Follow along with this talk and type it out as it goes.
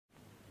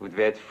Vous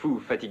devez être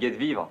fou, fatigué de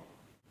vivre.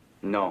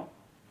 Non.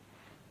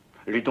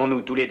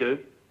 Luttons-nous tous les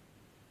deux?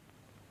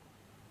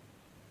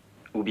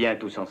 Ou bien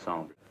tous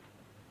ensemble?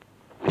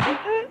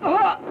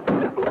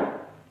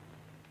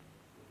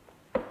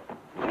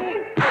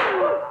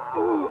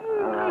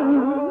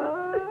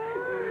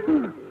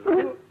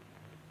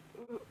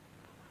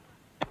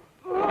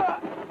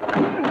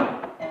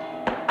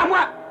 À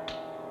moi!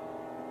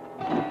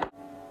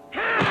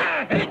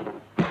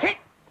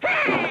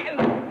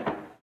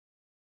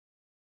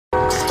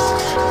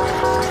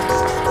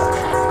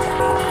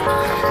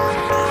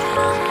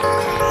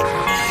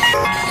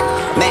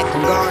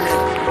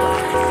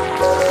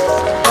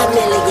 A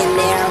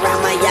millionaire,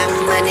 I'm a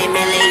young money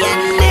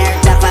millionaire,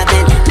 tougher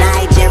than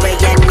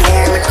Nigerian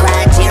hair. My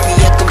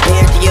criteria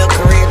compared to your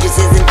career just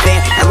isn't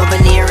fair. I'm a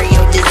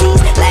venereal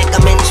disease, like a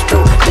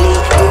menstrual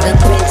bleed through the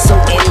pencil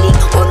elite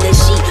on the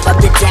sheet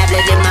of the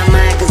tablet in my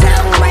mind. Cause I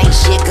don't write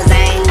shit, cause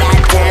I ain't got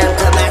time.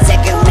 Cause my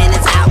seconds,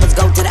 minutes, hours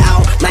go to the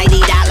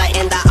almighty dollar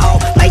and the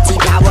almighty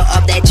power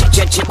of that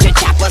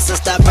chopper.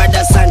 Sister,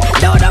 brother, son,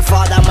 daughter,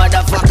 father,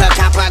 motherfucker,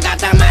 copper. Got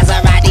the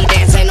Maserati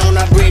dancing on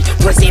the bridge,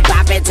 pussy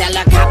poppin', tell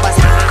the coppers,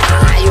 ha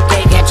ha ha. You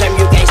can't catch them,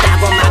 you can't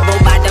stop them. I go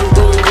by them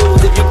goon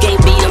rules. If you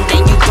can't beat them,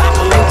 then you pop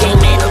them. You can't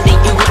man them, then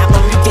you mop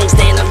them. You can't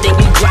stand them, then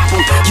you drop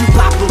them. You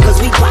pop them, cause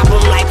we pop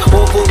them like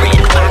over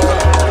and vodka.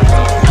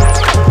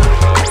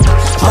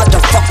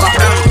 Motherfucker,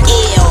 I'm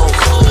ill.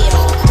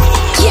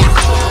 Yeah,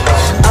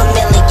 a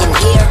million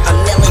here, a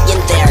million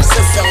there.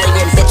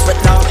 Sicilian bitch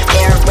with long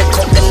hair, with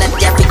coconut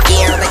every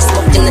gear, like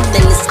smoking the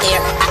thinnest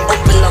air. I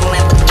open a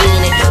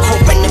Lamborghini,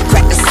 hoping to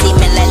crack a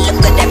semen. Like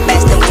look at that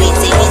bastard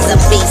Weezy. He's a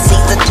beast,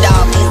 he's a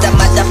dog, he's a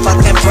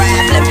motherfucking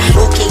problem.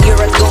 Okay, you're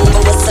a goon,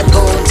 but what's a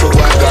goon to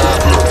a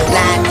goblin?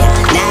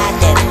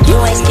 Nothing, you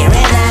ain't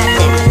scaring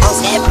nothing. On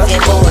that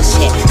fucking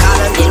bullshit, call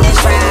him in his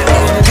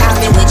private. Call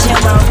me with your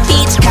own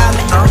bitch, call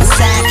me on the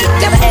sidekick.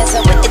 Never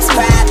answer when it's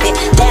private.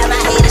 Damn, I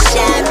hate a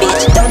shy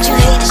bitch. Don't you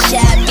hate a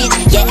shy bitch?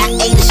 Yeah, I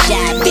hate a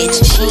shy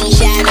bitch. She ain't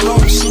shy no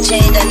more, she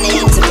changed her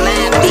name to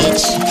my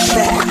bitch.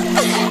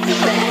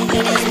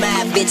 That's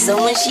my bitch. So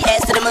when she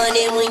asks for the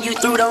money, when you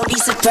through, don't be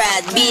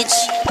surprised, bitch.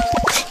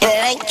 And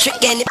it ain't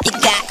trickin' if you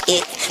got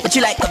it, but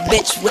you like a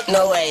bitch with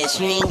no ass.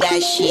 You ain't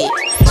got shit.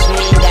 You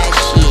ain't got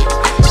shit.